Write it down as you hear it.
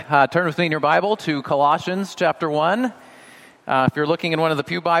Turn with me in your Bible to Colossians chapter 1. If you're looking in one of the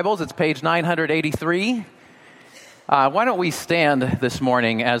pew Bibles, it's page 983. Why don't we stand this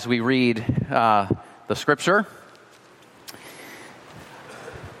morning as we read the scripture?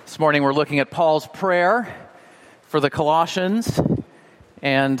 This morning we're looking at Paul's prayer for the Colossians,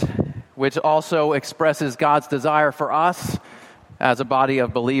 and which also expresses God's desire for us as a body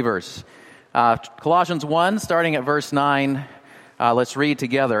of believers. Colossians 1, starting at verse 9, let's read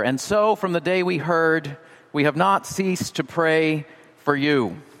together. And so, from the day we heard, we have not ceased to pray for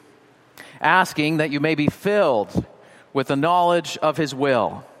you, asking that you may be filled with the knowledge of His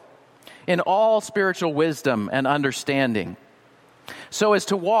will, in all spiritual wisdom and understanding, so as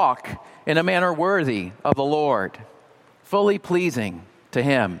to walk in a manner worthy of the Lord, fully pleasing to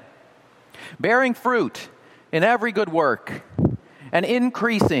Him, bearing fruit in every good work, and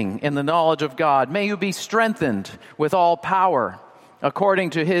increasing in the knowledge of God. May you be strengthened with all power, according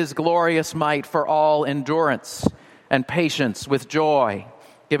to His glorious might, for all endurance and patience with joy,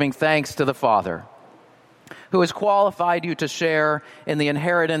 giving thanks to the Father, who has qualified you to share in the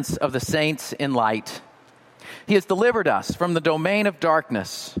inheritance of the saints in light. He has delivered us from the domain of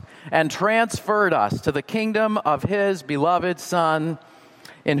darkness and transferred us to the kingdom of His beloved Son,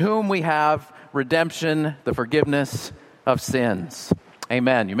 in whom we have redemption, the forgiveness of sins.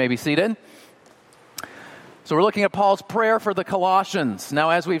 Amen. You may be seated. So we're looking at Paul's prayer for the Colossians. Now,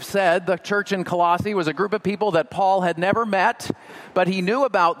 as we've said, the church in Colossae was a group of people that Paul had never met, but he knew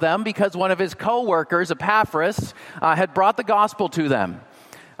about them because one of his co-workers, Epaphras, had brought the gospel to them.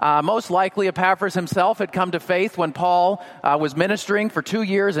 Most likely, Epaphras himself had come to faith when Paul was ministering for 2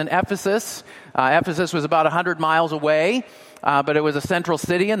 years in Ephesus. Ephesus was about 100 miles away, but it was a central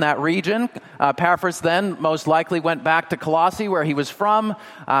city in that region. Epaphras then most likely went back to Colossae, where he was from,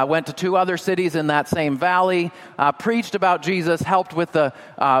 went to 2 other cities in that same valley, preached about Jesus, helped with the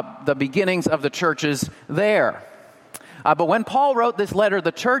beginnings of the churches there. But when Paul wrote this letter,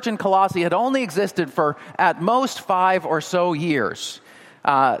 the church in Colossae had only existed for at most 5 or so years.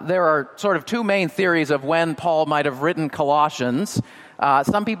 There are sort of 2 main theories of when Paul might have written Colossians.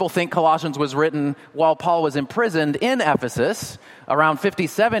 Some people think Colossians was written while Paul was imprisoned in Ephesus around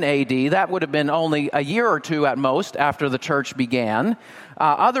 57 AD. That would have been only a year or 2 at most after the church began.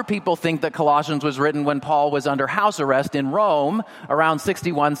 Other people think that Colossians was written when Paul was under house arrest in Rome around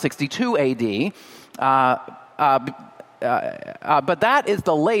 61, 62 AD. But that is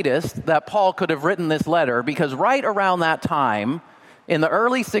the latest that Paul could have written this letter, because right around that time, in the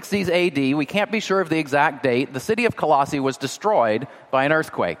early 60s AD, we can't be sure of the exact date, the city of Colossae was destroyed by an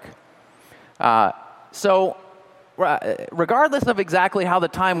earthquake. So regardless of exactly how the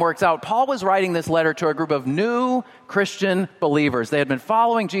time works out, Paul was writing this letter to a group of new Christian believers. They had been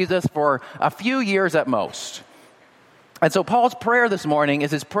following Jesus for a few years at most. And so Paul's prayer this morning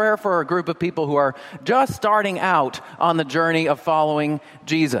is his prayer for a group of people who are just starting out on the journey of following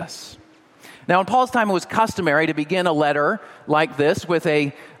Jesus. Now, in Paul's time, it was customary to begin a letter like this with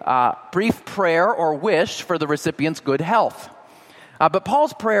a brief prayer or wish for the recipient's good health. But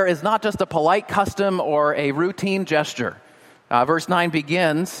Paul's prayer is not just a polite custom or a routine gesture. Verse 9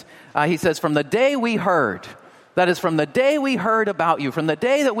 begins, he says, from the day we heard, that is, from the day we heard about you, from the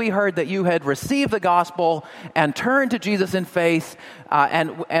day that we heard that you had received the gospel and turned to Jesus in faith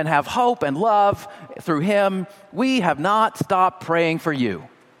and have hope and love through Him, we have not stopped praying for you.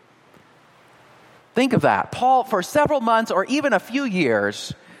 Think of that. Paul, for several months or even a few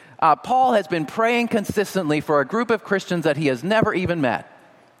years, Paul has been praying consistently for a group of Christians that he has never even met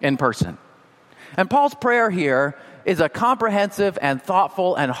in person. And Paul's prayer here is a comprehensive and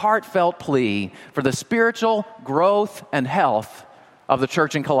thoughtful and heartfelt plea for the spiritual growth and health of the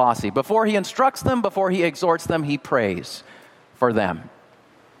church in Colossae. Before he instructs them, before he exhorts them, he prays for them.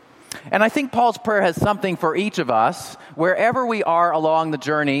 And I think Paul's prayer has something for each of us wherever we are along the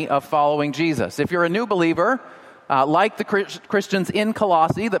journey of following Jesus. If you're a new believer, like the Christians in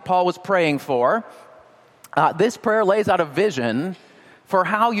Colossae that Paul was praying for, this prayer lays out a vision for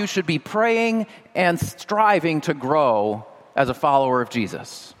how you should be praying and striving to grow as a follower of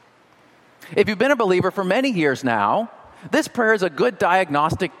Jesus. If you've been a believer for many years now, this prayer is a good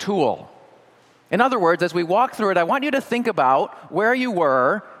diagnostic tool. In other words, as we walk through it, I want you to think about where you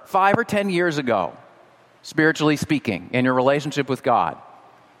were 5 or 10 years ago, spiritually speaking, in your relationship with God.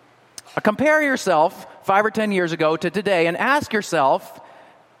 Compare yourself 5 or 10 years ago to today and ask yourself,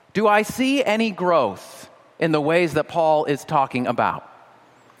 do I see any growth in the ways that Paul is talking about?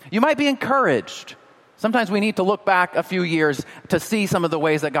 You might be encouraged. Sometimes we need to look back a few years to see some of the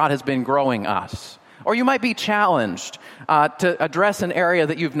ways that God has been growing us. Or you might be challenged to address an area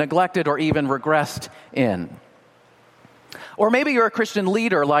that you've neglected or even regressed in. Or maybe you're a Christian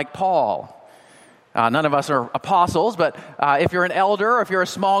leader like Paul. None of us are apostles, but if you're an elder, or if you're a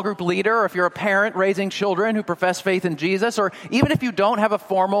small group leader, or if you're a parent raising children who profess faith in Jesus, or even if you don't have a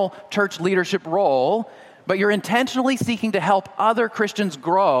formal church leadership role, but you're intentionally seeking to help other Christians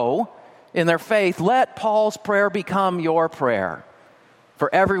grow in their faith, let Paul's prayer become your prayer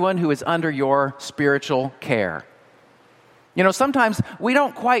for everyone who is under your spiritual care. You know, sometimes we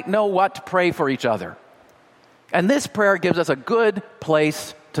don't quite know what to pray for each other. And this prayer gives us a good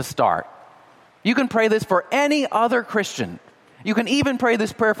place to start. You can pray this for any other Christian. You can even pray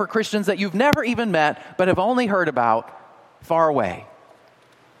this prayer for Christians that you've never even met but have only heard about far away.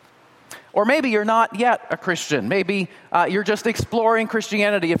 Or maybe you're not yet a Christian. Maybe you're just exploring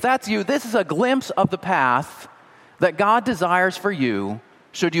Christianity. If that's you, this is a glimpse of the path that God desires for you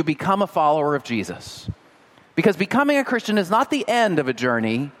should you become a follower of Jesus. Because becoming a Christian is not the end of a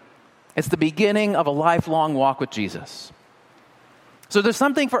journey. It's the beginning of a lifelong walk with Jesus. So there's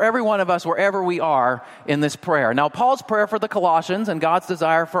something for every one of us wherever we are in this prayer. Now, Paul's prayer for the Colossians and God's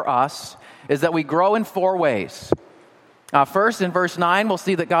desire for us is that we grow in 4 ways. First, in verse 9, we'll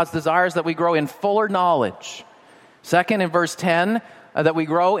see that God's desire is that we grow in fuller knowledge. Second, in verse 10, that we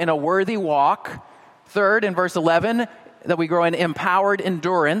grow in a worthy walk. Third, in verse 11, that we grow in empowered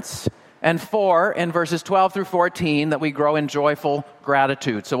endurance. And 4, in verses 12 through 14, that we grow in joyful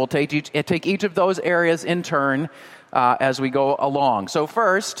gratitude. So we'll take each of those areas in turn as we go along. So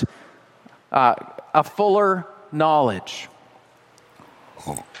first, a fuller knowledge.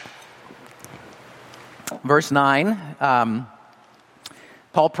 Verse 9,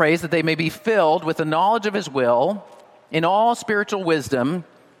 Paul prays that they may be filled with the knowledge of his will in all spiritual wisdom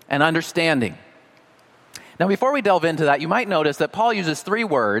and understanding. Now, before we delve into that, you might notice that Paul uses 3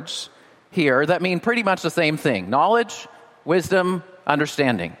 words here that mean pretty much the same thing: knowledge, wisdom,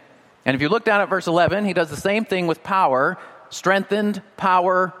 understanding. And if you look down at verse 11, he does the same thing with power: strengthened,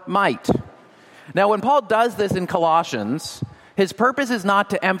 power, might. Now, when Paul does this in Colossians, his purpose is not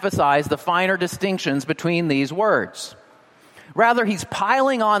to emphasize the finer distinctions between these words. Rather, he's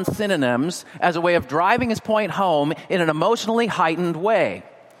piling on synonyms as a way of driving his point home in an emotionally heightened way.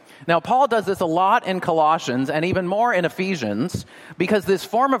 Now, Paul does this a lot in Colossians and even more in Ephesians because this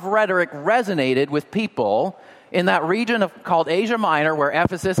form of rhetoric resonated with people in that region called Asia Minor where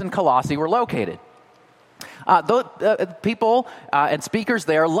Ephesus and Colossae were located. People and speakers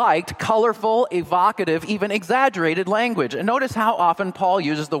there liked colorful, evocative, even exaggerated language. And notice how often Paul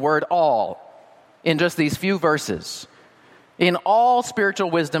uses the word all in just these few verses. In all spiritual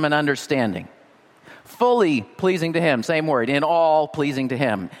wisdom and understanding. Fully pleasing to him, same word, in all pleasing to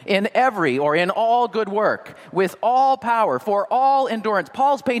him. In every or in all good work, with all power, for all endurance.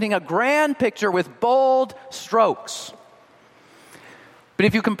 Paul's painting a grand picture with bold strokes. But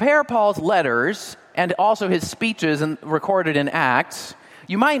if you compare Paul's letters and also his speeches recorded in Acts,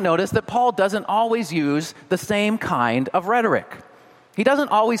 you might notice that Paul doesn't always use the same kind of rhetoric. He doesn't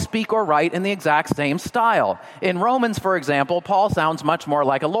always speak or write in the exact same style. In Romans, for example, Paul sounds much more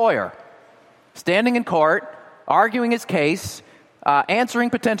like a lawyer, standing in court, arguing his case, answering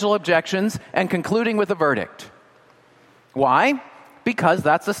potential objections, and concluding with a verdict. Why? Because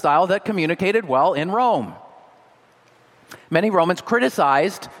that's the style that communicated well in Rome. Many Romans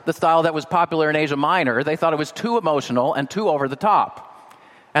criticized the style that was popular in Asia Minor. They thought it was too emotional and too over the top.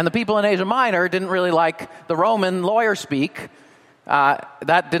 And the people in Asia Minor didn't really like the Roman lawyer speak.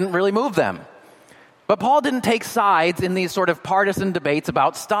 That didn't really move them. But Paul didn't take sides in these sort of partisan debates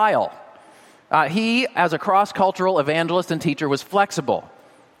about style. He, as a cross-cultural evangelist and teacher, was flexible.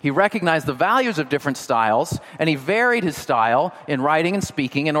 He recognized the values of different styles, and he varied his style in writing and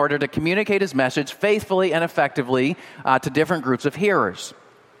speaking in order to communicate his message faithfully and effectively to different groups of hearers.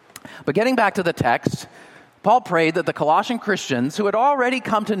 But getting back to the text, Paul prayed that the Colossian Christians, who had already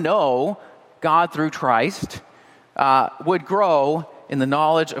come to know God through Christ, would grow in the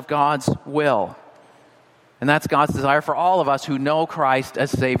knowledge of God's will. And that's God's desire for all of us who know Christ as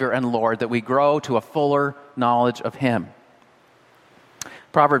Savior and Lord, that we grow to a fuller knowledge of Him.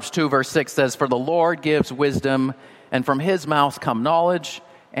 Proverbs 2 verse 6 says, "For the Lord gives wisdom, and from His mouth come knowledge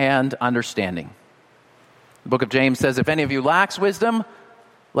and understanding." The book of James says, "If any of you lacks wisdom,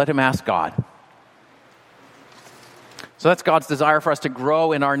 let him ask God." So that's God's desire for us to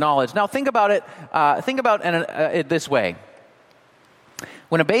grow in our knowledge. Now think about it. It this way: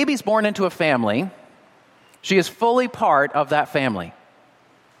 when a baby's born into a family, she is fully part of that family.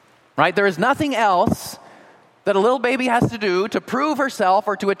 Right? There is nothing else that a little baby has to do to prove herself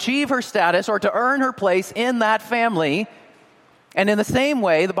or to achieve her status or to earn her place in that family. And in the same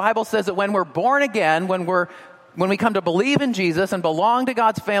way, the Bible says that when we're born again, when we're when we come to believe in Jesus and belong to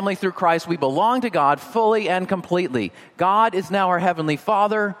God's family through Christ, we belong to God fully and completely. God is now our Heavenly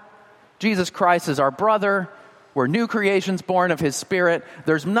Father. Jesus Christ is our brother. We're new creations born of His Spirit.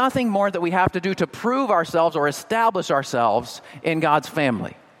 There's nothing more that we have to do to prove ourselves or establish ourselves in God's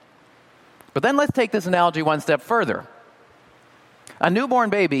family. But then let's take this analogy one step further. A newborn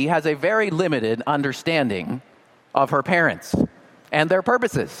baby has a very limited understanding of her parents and their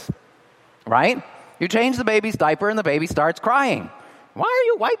purposes, right? You change the baby's diaper and the baby starts crying. Why are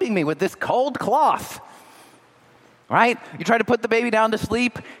you wiping me with this cold cloth? Right? You try to put the baby down to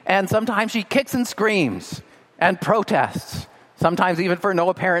sleep, and sometimes she kicks and screams and protests, sometimes even for no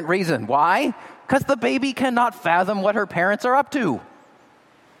apparent reason. Why? Because the baby cannot fathom what her parents are up to.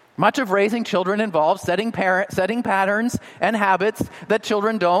 Much of raising children involves setting patterns and habits that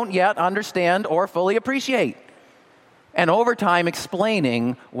children don't yet understand or fully appreciate. And over time,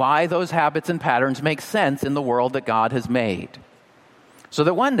 explaining why those habits and patterns make sense in the world that God has made. So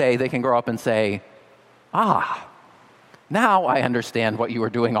that one day they can grow up and say, now I understand what you were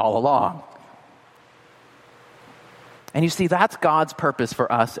doing all along. And you see, that's God's purpose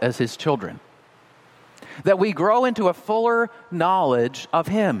for us as His children. That we grow into a fuller knowledge of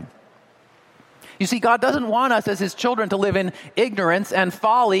Him. You see, God doesn't want us as His children to live in ignorance and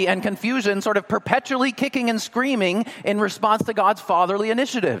folly and confusion, sort of perpetually kicking and screaming in response to God's fatherly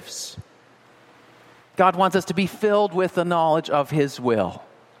initiatives. God wants us to be filled with the knowledge of His will.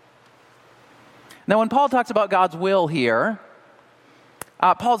 Now, when Paul talks about God's will here,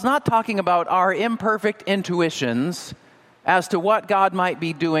 Paul's not talking about our imperfect intuitions as to what God might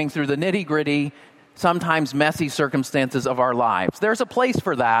be doing through the nitty-gritty, sometimes messy circumstances of our lives. There's a place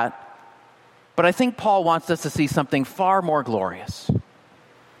for that, but I think Paul wants us to see something far more glorious.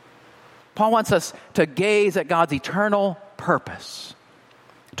 Paul wants us to gaze at God's eternal purpose,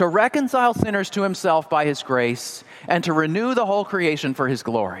 to reconcile sinners to Himself by His grace, and to renew the whole creation for His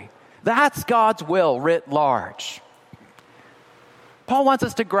glory. That's God's will writ large. Paul wants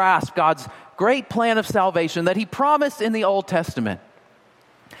us to grasp God's great plan of salvation that He promised in the Old Testament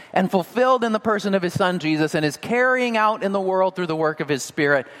and fulfilled in the person of His Son Jesus and is carrying out in the world through the work of His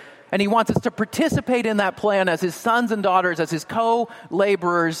Spirit. And He wants us to participate in that plan as His sons and daughters, as His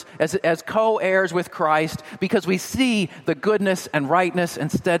co-laborers, as co-heirs with Christ, because we see the goodness and rightness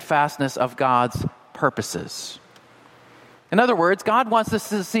and steadfastness of God's purposes. In other words, God wants us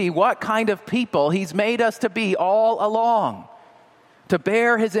to see what kind of people He's made us to be all along, to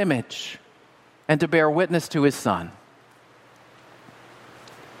bear His image and to bear witness to His Son.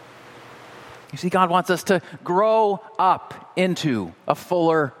 You see, God wants us to grow up into a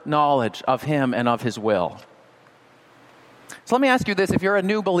fuller knowledge of Him and of His will. So let me ask you this. If you're a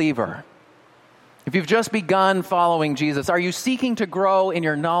new believer, if you've just begun following Jesus, are you seeking to grow in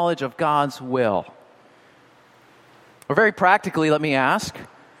your knowledge of God's will? Or very practically, let me ask,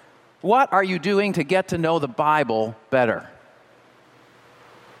 what are you doing to get to know the Bible better?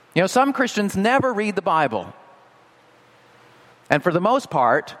 You know, some Christians never read the Bible. And for the most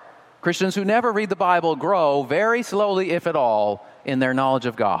part, Christians who never read the Bible grow very slowly, if at all, in their knowledge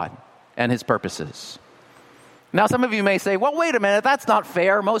of God and His purposes. Now, some of you may say, well, wait a minute, that's not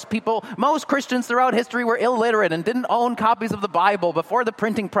fair. Most Christians throughout history were illiterate and didn't own copies of the Bible before the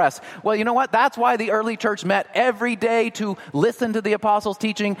printing press. Well, you know what? That's why the early church met every day to listen to the apostles'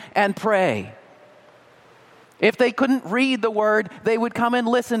 teaching and pray. If they couldn't read the Word, they would come and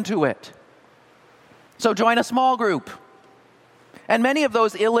listen to it. So join a small group. And many of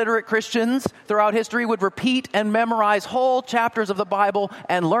those illiterate Christians throughout history would repeat and memorize whole chapters of the Bible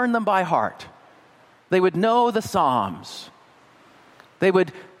and learn them by heart. They would know the Psalms. They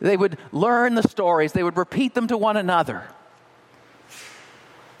would learn the stories. They would repeat them to one another.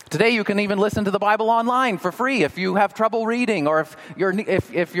 Today you can even listen to the Bible online for free if you have trouble reading or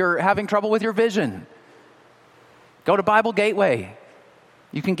if you're having trouble with your vision. Go to Bible Gateway.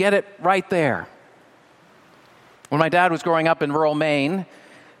 You can get it right there. When my dad was growing up in rural Maine,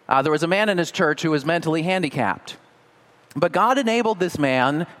 there was a man in his church who was mentally handicapped. But God enabled this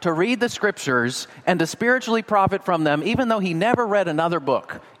man to read the Scriptures and to spiritually profit from them, even though he never read another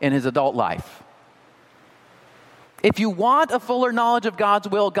book in his adult life. If you want a fuller knowledge of God's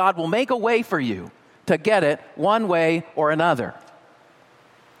will, God will make a way for you to get it one way or another.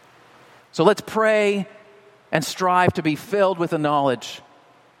 So let's pray and strive to be filled with the knowledge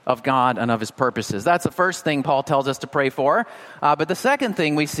of God and of His purposes. That's the first thing Paul tells us to pray for. But the second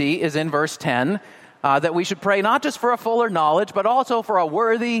thing we see is in verse 10, that we should pray not just for a fuller knowledge, but also for a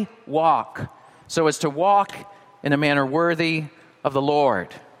worthy walk, so as to walk in a manner worthy of the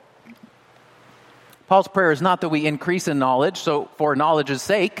Lord. Paul's prayer is not that we increase in knowledge, so for knowledge's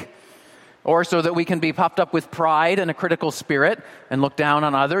sake, or so that we can be puffed up with pride and a critical spirit and look down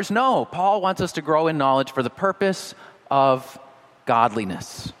on others. No, Paul wants us to grow in knowledge for the purpose of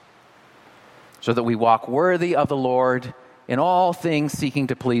godliness, so that we walk worthy of the Lord in all things, seeking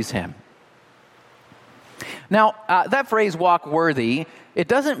to please him. Now, that phrase, walk worthy, it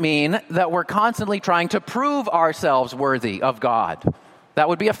doesn't mean that we're constantly trying to prove ourselves worthy of God. That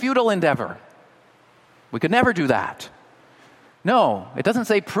would be a futile endeavor. We could never do that. No, it doesn't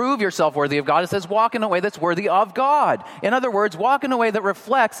say prove yourself worthy of God. It says walk in a way that's worthy of God. In other words, walk in a way that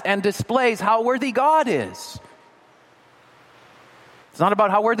reflects and displays how worthy God is. It's not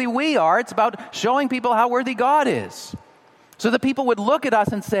about how worthy we are. It's about showing people how worthy God is, so that people would look at us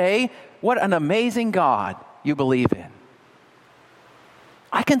and say, what an amazing God you believe in.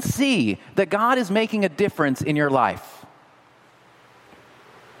 I can see that God is making a difference in your life.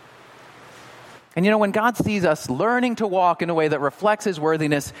 And when God sees us learning to walk in a way that reflects his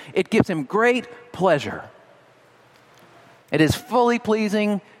worthiness, it gives him great pleasure. It is fully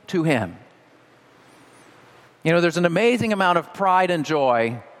pleasing to him. There's an amazing amount of pride and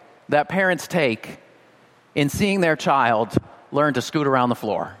joy that parents take in seeing their child learn to scoot around the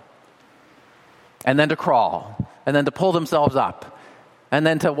floor, and then to crawl, and then to pull themselves up, and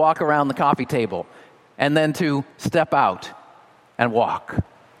then to walk around the coffee table, and then to step out and walk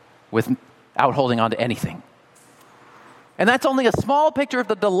without holding on to anything. And that's only a small picture of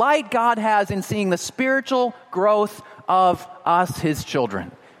the delight God has in seeing the spiritual growth of us, his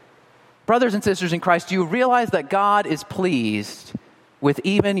children. Brothers and sisters in Christ, do you realize that God is pleased with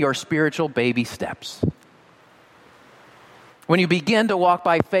even your spiritual baby steps? When you begin to walk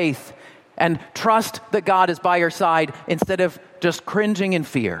by faith and trust that God is by your side instead of just cringing in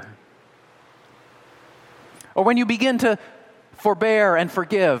fear. Or when you begin to forbear and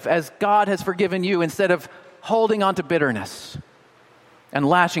forgive as God has forgiven you instead of holding on to bitterness and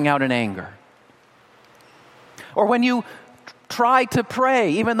lashing out in anger. Or when you try to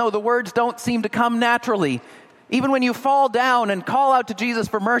pray even though the words don't seem to come naturally. Even when you fall down and call out to Jesus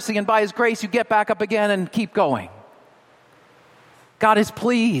for mercy, and by his grace you get back up again and keep going. God is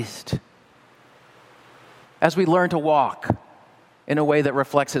pleased as we learn to walk in a way that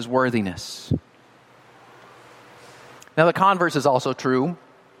reflects his worthiness. Now, the converse is also true.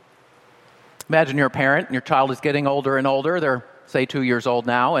 Imagine you're a parent and your child is getting older and older. They're, say, 2 years old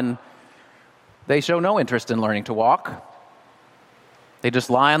now, and they show no interest in learning to walk. They just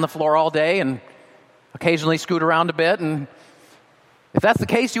lie on the floor all day and occasionally scoot around a bit. And if that's the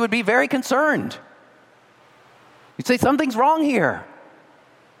case, you would be very concerned. You'd say, something's wrong here.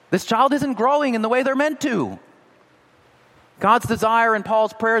 This child isn't growing in the way they're meant to. God's desire in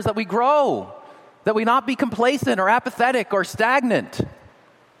Paul's prayer is that we grow, that we not be complacent or apathetic or stagnant.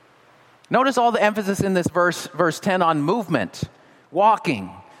 Notice all the emphasis in this verse 10 on movement,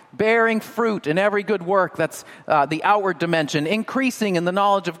 walking, bearing fruit in every good work. That's the outward dimension. Increasing in the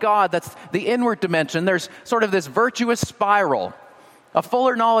knowledge of God. That's the inward dimension. There's sort of this virtuous spiral. A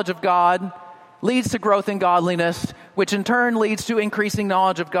fuller knowledge of God leads to growth in godliness, which in turn leads to increasing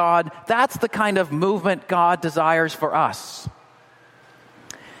knowledge of God. That's the kind of movement God desires for us.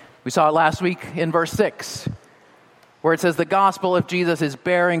 We saw it last week in verse 6, where it says the gospel of Jesus is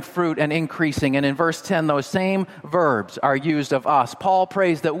bearing fruit and increasing. And in verse 10, those same verbs are used of us. Paul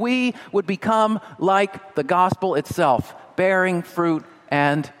prays that we would become like the gospel itself, bearing fruit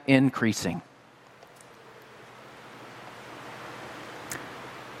and increasing.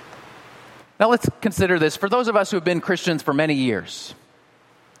 Now let's consider this. For those of us who have been Christians for many years,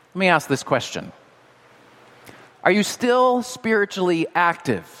 let me ask this question. Are you still spiritually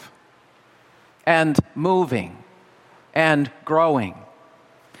active and moving and growing?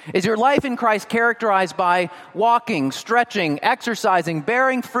 Is your life in Christ characterized by walking, stretching, exercising,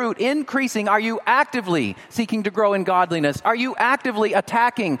 bearing fruit, increasing? Are you actively seeking to grow in godliness? Are you actively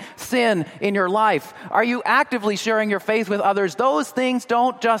attacking sin in your life? Are you actively sharing your faith with others? Those things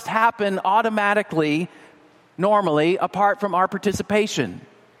don't just happen automatically, normally, apart from our participation.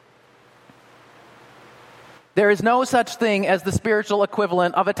 There is no such thing as the spiritual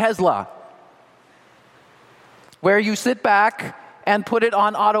equivalent of a Tesla, where you sit back and put it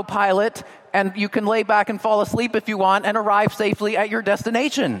on autopilot, and you can lay back and fall asleep if you want and arrive safely at your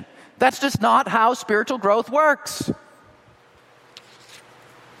destination. That's just not how spiritual growth works.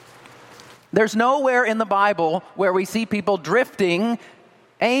 There's nowhere in the Bible where we see people drifting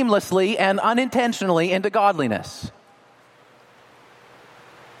aimlessly and unintentionally into godliness.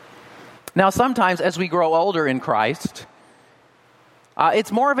 Now, sometimes as we grow older in Christ,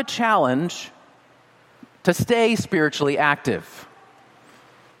 it's more of a challenge to stay spiritually active.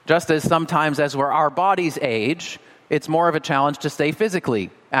 Just as sometimes as our bodies age, it's more of a challenge to stay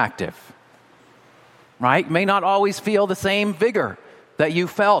physically active. right? You may not always feel the same vigor that you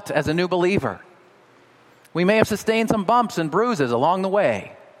felt as a new believer. We may have sustained some bumps and bruises along the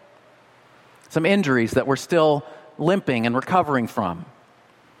way, some injuries that we're still limping and recovering from.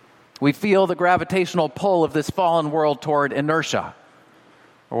 We feel the gravitational pull of this fallen world toward inertia,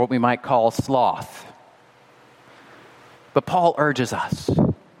 or what we might call sloth. But Paul urges us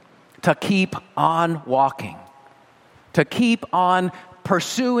to keep on walking, to keep on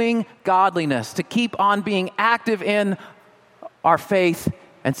pursuing godliness, to keep on being active in our faith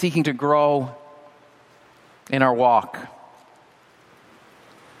and seeking to grow in our walk.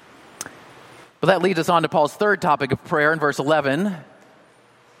 But that leads us on to Paul's third topic of prayer in verse 11.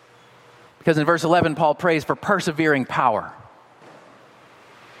 Because in verse 11, Paul prays for persevering power.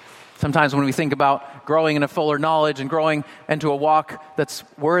 Sometimes when we think about growing in a fuller knowledge and growing into a walk that's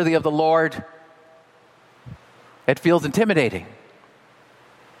worthy of the Lord, it feels intimidating.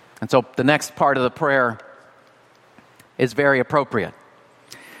 And so the next part of the prayer is very appropriate.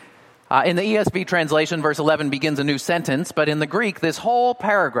 In the ESV translation, verse 11 begins a new sentence, but in the Greek, this whole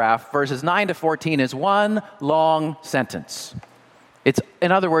paragraph, verses 9 to 14, is one long sentence.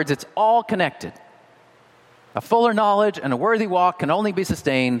 In other words, it's all connected. A fuller knowledge and a worthy walk can only be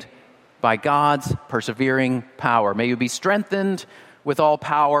sustained by God's persevering power. May you be strengthened with all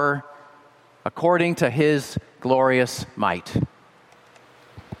power according to his glorious might.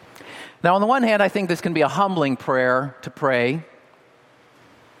 Now, on the one hand, I think this can be a humbling prayer to pray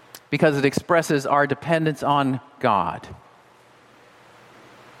because it expresses our dependence on God.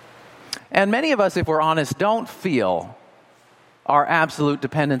 And many of us, if we're honest, don't feel our absolute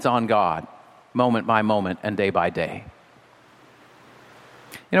dependence on God moment by moment and day by day.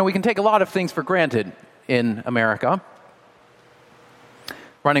 You know, we can take a lot of things for granted in America.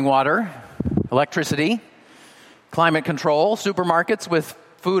 Running water, electricity, climate control, supermarkets with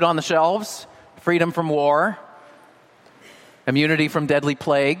food on the shelves, freedom from war, immunity from deadly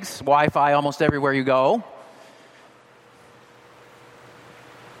plagues, Wi-Fi almost everywhere you go.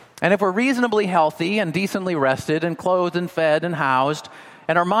 And if we're reasonably healthy and decently rested and clothed and fed and housed,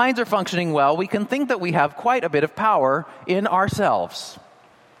 and our minds are functioning well, we can think that we have quite a bit of power in ourselves.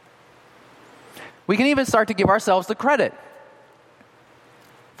 We can even start to give ourselves the credit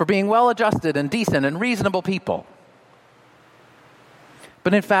for being well-adjusted and decent and reasonable people.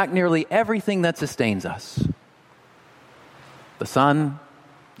 But in fact, nearly everything that sustains us, the sun,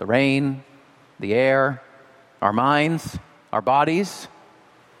 the rain, the air, our minds, our bodies,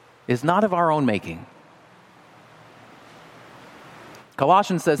 is not of our own making.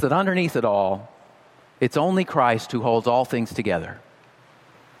 Colossians says that underneath it all, it's only Christ who holds all things together.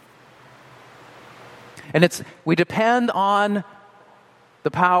 And we depend on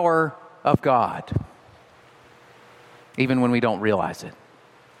the power of God, even when we don't realize it.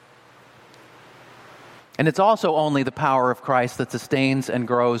 And it's also only the power of Christ that sustains and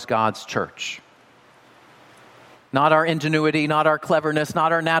grows God's church. Not our ingenuity, not our cleverness,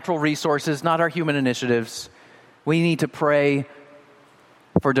 not our natural resources, not our human initiatives. We need to pray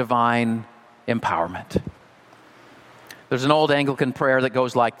for divine empowerment. There's an old Anglican prayer that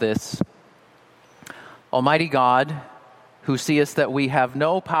goes like this: Almighty God, who seest that we have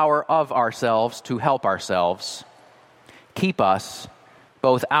no power of ourselves to help ourselves, keep us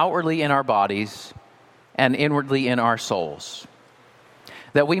both outwardly in our bodies and inwardly in our souls,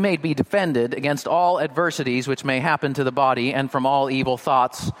 that we may be defended against all adversities which may happen to the body and from all evil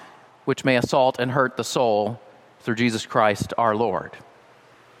thoughts which may assault and hurt the soul, through Jesus Christ our Lord.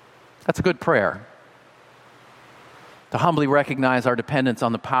 That's a good prayer, to humbly recognize our dependence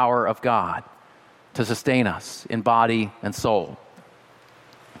on the power of God to sustain us in body and soul.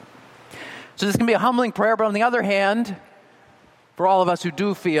 So this can be a humbling prayer, but on the other hand, for all of us who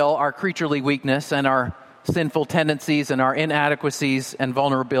do feel our creaturely weakness and our sinful tendencies and our inadequacies and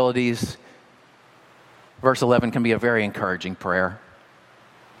vulnerabilities, verse 11 can be a very encouraging prayer.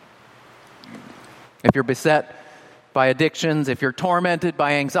 If you're beset by addictions, if you're tormented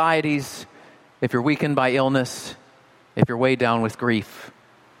by anxieties, if you're weakened by illness, if you're weighed down with grief,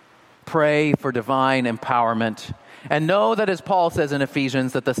 pray for divine empowerment. And know that, as Paul says in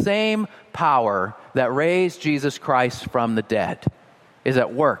Ephesians, that the same power that raised Jesus Christ from the dead is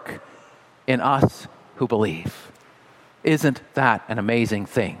at work in us who believe. Isn't that an amazing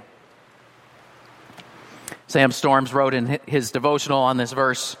thing? Sam Storms wrote in his devotional on this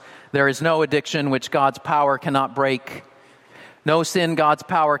verse, "There is no addiction which God's power cannot break, no sin God's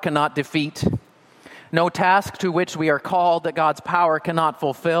power cannot defeat, no task to which we are called that God's power cannot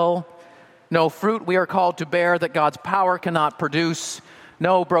fulfill, no fruit we are called to bear that God's power cannot produce,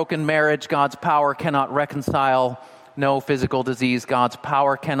 no broken marriage God's power cannot reconcile, no physical disease God's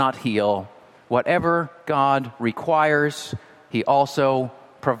power cannot heal, whatever God requires, he also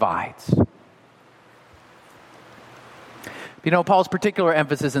provides. Paul's particular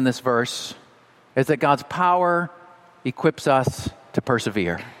emphasis in this verse is that God's power equips us to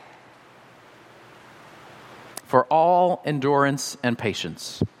persevere for all endurance and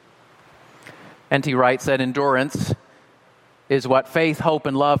patience. N.T. Wright said endurance is what faith, hope,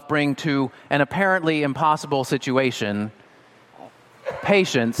 and love bring to an apparently impossible situation.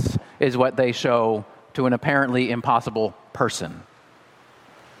 Patience is what they show to an apparently impossible person.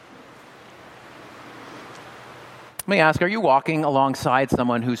 Let me ask, are you walking alongside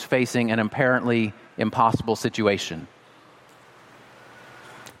someone who's facing an apparently impossible situation?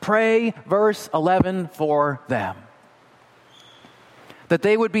 Pray, verse 11, for them, that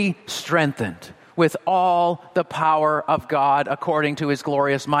they would be strengthened with all the power of God according to his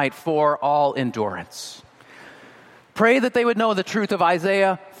glorious might for all endurance. Pray that they would know the truth of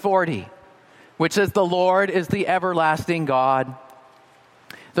Isaiah 40, which says, "The Lord is the everlasting God,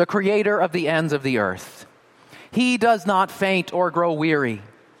 the creator of the ends of the earth. He does not faint or grow weary.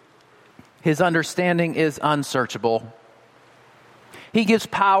 His understanding is unsearchable. He gives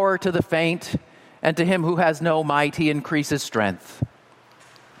power to the faint, and to him who has no might he increases strength.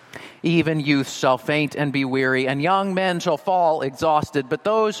 Even youth shall faint and be weary, and young men shall fall exhausted. But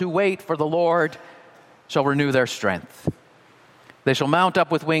those who wait for the Lord shall renew their strength. They shall mount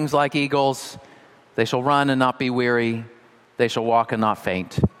up with wings like eagles. They shall run and not be weary. They shall walk and not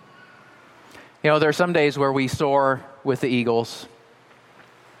faint." There are some days where we soar with the eagles,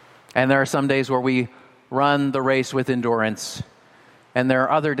 and there are some days where we run the race with endurance, and there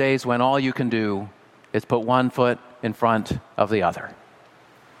are other days when all you can do is put one foot in front of the other.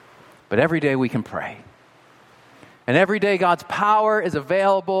 But every day we can pray. And every day God's power is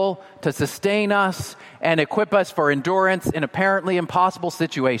available to sustain us and equip us for endurance in apparently impossible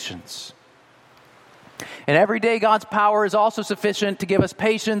situations. And every day God's power is also sufficient to give us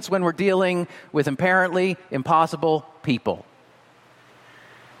patience when we're dealing with apparently impossible people.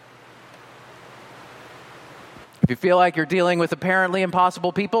 If you feel like you're dealing with apparently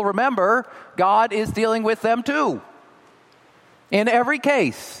impossible people, remember, God is dealing with them too. In every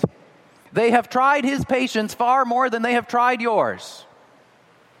case, they have tried his patience far more than they have tried yours.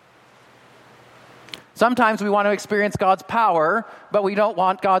 Sometimes we want to experience God's power, but we don't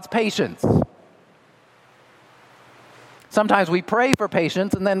want God's patience. Sometimes we pray for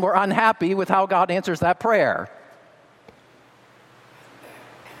patience and then we're unhappy with how God answers that prayer.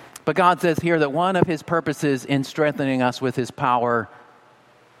 But God says here that one of his purposes in strengthening us with his power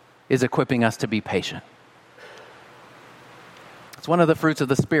is equipping us to be patient. It's one of the fruits of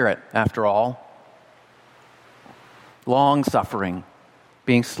the Spirit, after all. Long-suffering,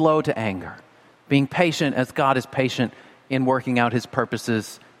 being slow to anger, being patient as God is patient in working out his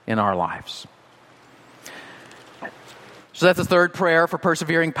purposes in our lives. So that's the third prayer for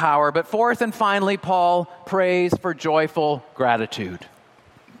persevering power. But fourth and finally, Paul prays for joyful gratitude.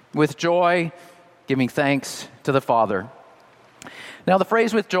 With joy, giving thanks to the Father. Now, the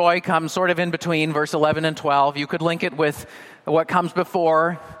phrase with joy comes sort of in between verse 11 and 12. You could link it with what comes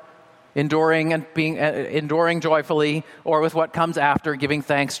before, enduring joyfully, or with what comes after, giving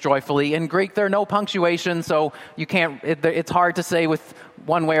thanks joyfully. In Greek, there are no punctuation, so you can't. It's hard to say with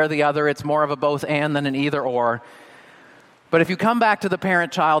one way or the other. It's more of a both and than an either or. But if you come back to the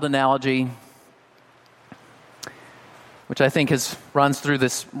parent-child analogy, which I think runs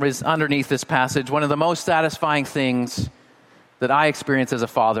underneath this passage, one of the most satisfying things that I experience as a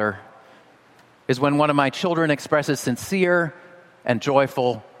father is when one of my children expresses sincere and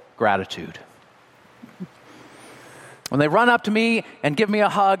joyful gratitude. When they run up to me and give me a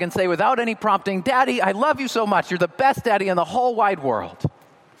hug and say without any prompting, "Daddy, I love you so much. You're the best daddy in the whole wide world."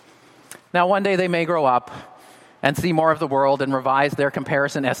 Now, one day they may grow up and see more of the world and revise their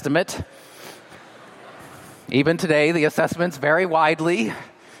comparison estimate. Even today, the assessments vary widely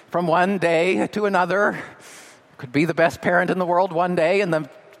from one day to another. Could be the best parent in the world one day and the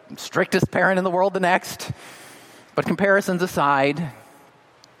strictest parent in the world the next. But comparisons aside,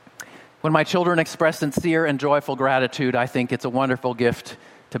 when my children express sincere and joyful gratitude, I think it's a wonderful gift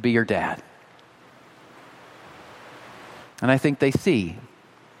to be your dad. And I think they see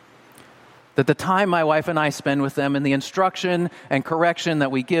that the time my wife and I spend with them and the instruction and correction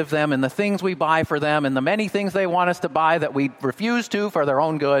that we give them and the things we buy for them and the many things they want us to buy that we refuse to for their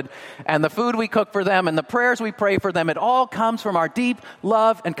own good and the food we cook for them and the prayers we pray for them, it all comes from our deep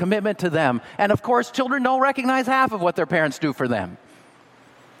love and commitment to them. And of course, children don't recognize half of what their parents do for them.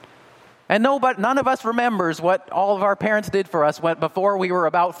 And none of us remembers what all of our parents did for us before we were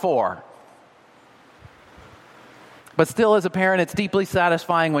about 4. But still, as a parent, it's deeply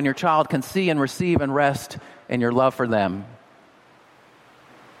satisfying when your child can see and receive and rest in your love for them.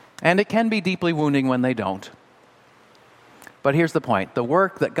 And it can be deeply wounding when they don't. But here's the point. The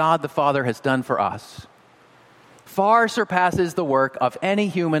work that God the Father has done for us far surpasses the work of any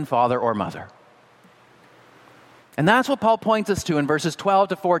human father or mother. And that's what Paul points us to in verses 12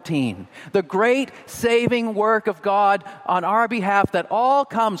 to 14. The great saving work of God on our behalf that all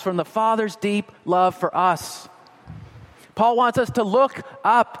comes from the Father's deep love for us. Paul wants us to look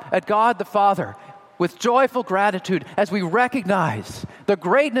up at God the Father with joyful gratitude as we recognize the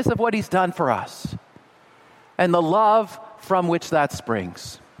greatness of what He's done for us and the love from which that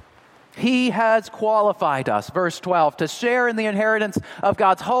springs. He has qualified us, verse 12, to share in the inheritance of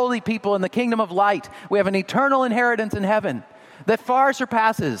God's holy people in the kingdom of light. We have an eternal inheritance in heaven that far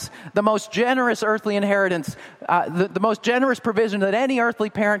surpasses the most generous earthly inheritance, the most generous provision that any earthly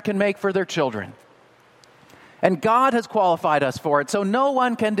parent can make for their children. And God has qualified us for it, so no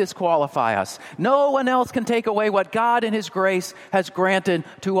one can disqualify us. No one else can take away what God in His grace has granted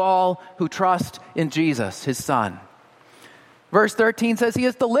to all who trust in Jesus, His Son. Verse 13 says He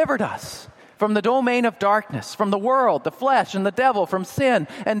has delivered us from the domain of darkness, from the world, the flesh, and the devil, from sin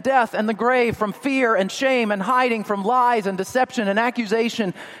and death and the grave, from fear and shame and hiding, from lies and deception and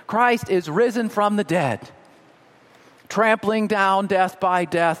accusation. Christ is risen from the dead, trampling down death by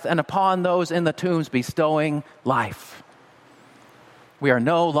death, and upon those in the tombs bestowing life. We are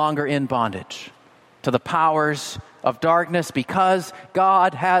no longer in bondage to the powers of darkness because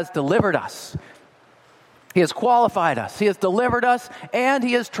God has delivered us. He has qualified us, He has delivered us, and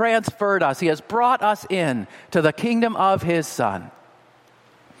He has transferred us. He has brought us in to the kingdom of His Son.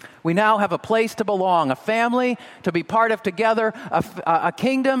 We now have a place to belong, a family to be part of together, a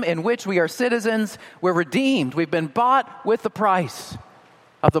kingdom in which we are citizens. We're redeemed. We've been bought with the price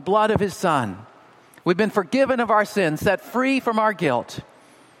of the blood of His Son. We've been forgiven of our sins, set free from our guilt.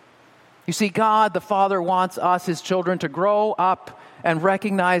 You see, God the Father wants us, His children, to grow up and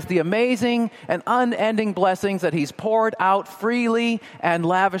recognize the amazing and unending blessings that He's poured out freely and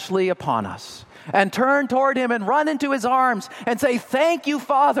lavishly upon us. And turn toward Him and run into His arms and say, "Thank you,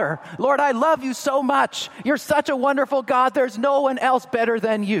 Father. Lord, I love you so much. You're such a wonderful God. There's no one else better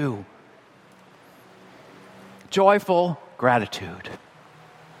than you." Joyful gratitude.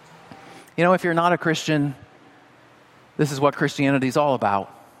 You know, if you're not a Christian, this is what Christianity is all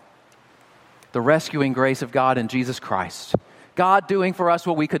about. The rescuing grace of God in Jesus Christ. God doing for us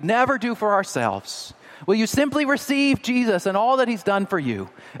what we could never do for ourselves. Will you simply receive Jesus and all that He's done for you?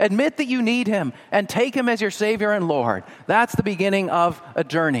 Admit that you need Him and take Him as your Savior and Lord. That's the beginning of a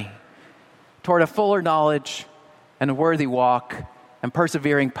journey toward a fuller knowledge and a worthy walk and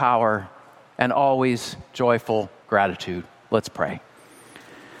persevering power and always joyful gratitude. Let's pray.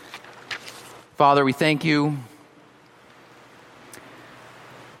 Father, we thank You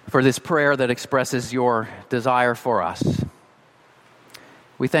for this prayer that expresses Your desire for us.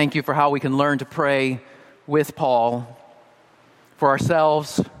 We thank You for how we can learn to pray with Paul, for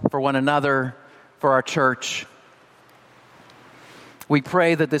ourselves, for one another, for our church. We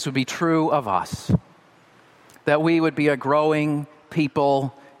pray that this would be true of us, that we would be a growing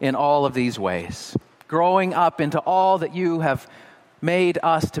people in all of these ways, growing up into all that You have made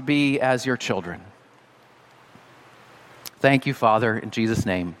us to be as Your children. Thank You, Father, in Jesus'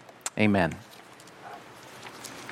 name, amen.